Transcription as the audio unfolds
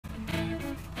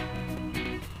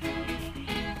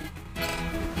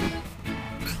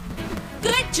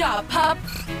Good job, pup!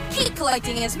 Keep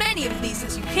collecting as many of these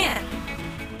as you can.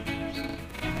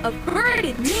 A bird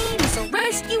in need is a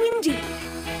rescue indeed.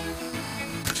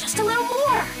 Just a little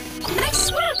more.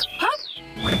 Nice work, pup!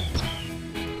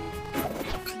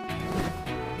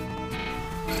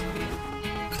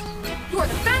 You're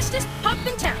the fastest pup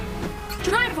in town.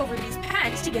 Drive over these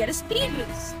pads to get a speed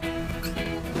boost.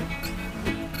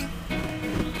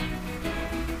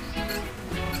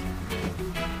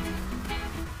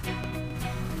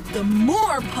 The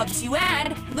more pups you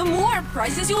add, the more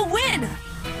prizes you'll win!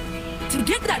 To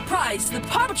get that prize, the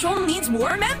Paw Patrol needs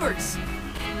more members!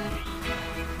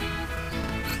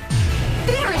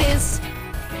 There it is!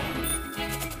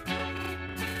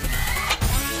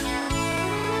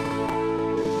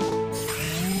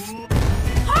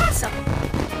 Awesome!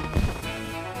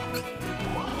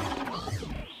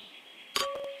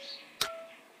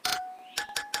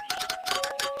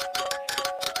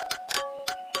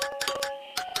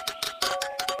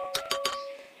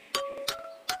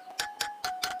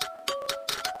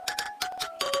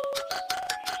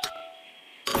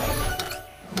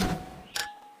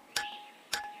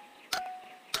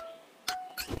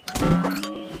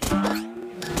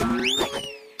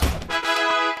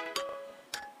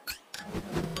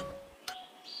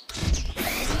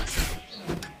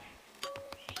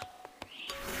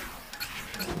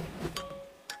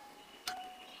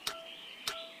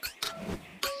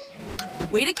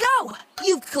 Way to go!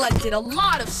 You've collected a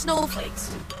lot of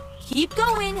snowflakes. Keep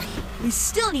going. We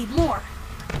still need more.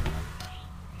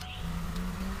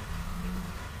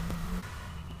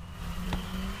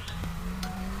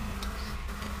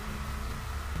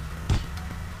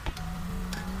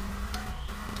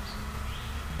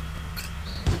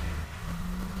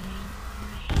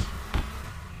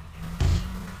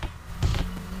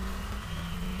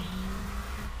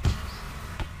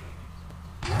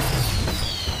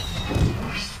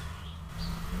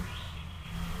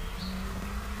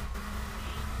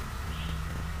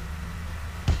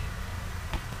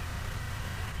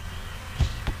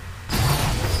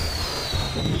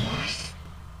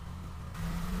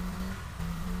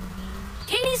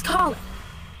 Katie's calling.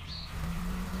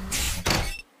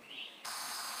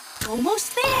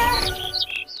 Almost there.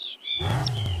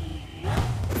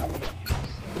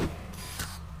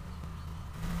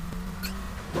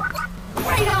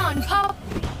 Right on, pup.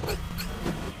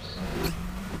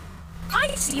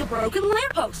 I see a broken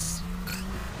lamppost.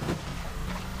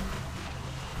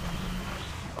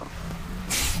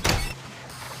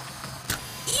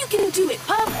 You can do it,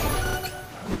 pup.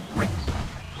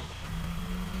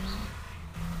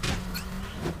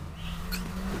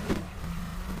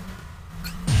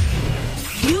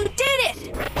 You did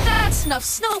it! That's enough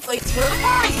snowflakes for a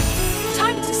party!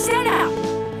 Time to set out!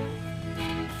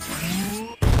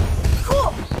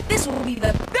 Cool! This will be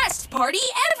the best party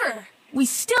ever! We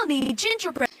still need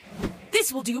gingerbread.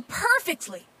 This will do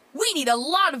perfectly! We need a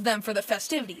lot of them for the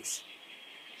festivities.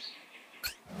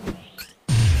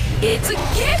 It's a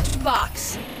gift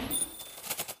box!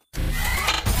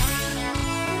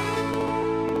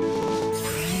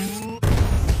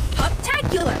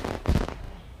 Puptacular!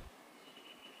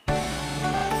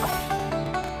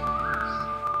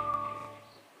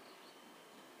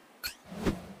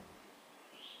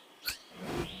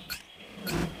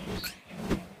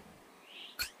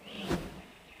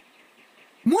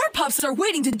 More pups are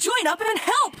waiting to join up and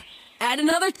help! Add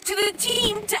another to the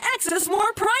team to access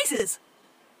more prizes!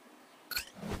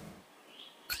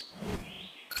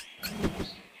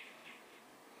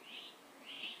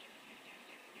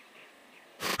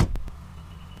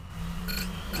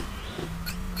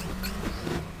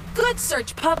 Good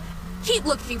search, pup! Keep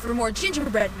looking for more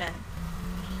gingerbread men.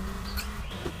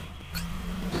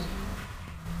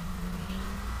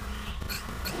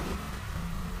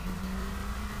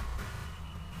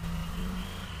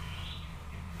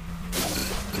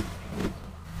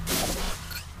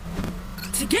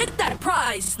 To get that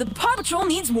prize, the Paw Patrol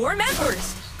needs more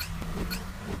members!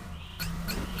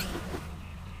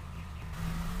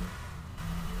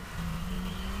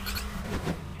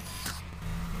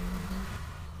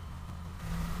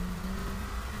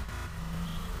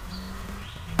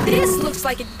 This looks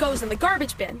like it goes in the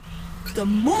garbage bin. The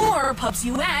more pups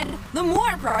you add, the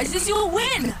more prizes you'll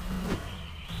win!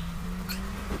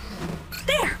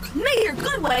 There! Mayor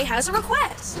Goodway has a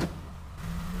request!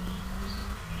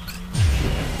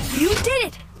 You did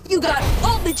it! You got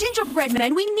all the gingerbread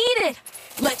men we needed!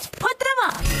 Let's put them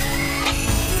up!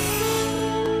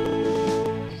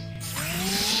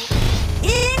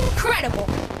 Incredible!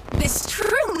 This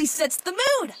truly sets the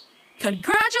mood!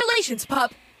 Congratulations,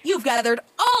 pup! You've gathered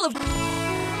all of...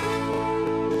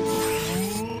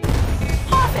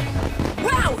 Pop it!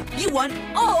 Wow! you won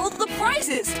all the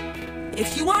prizes.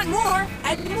 If you want more,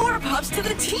 add more pups to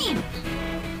the team.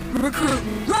 Recruit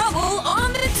Rubble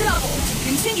on the double to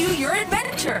continue your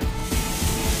adventure.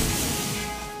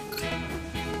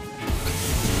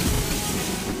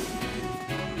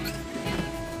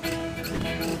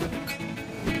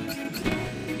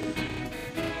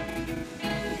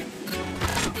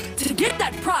 To get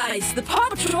that prize, the Paw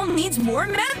Patrol needs more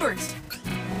members.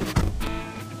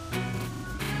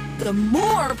 The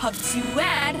more pups you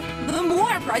add, the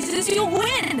more prizes you'll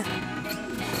win.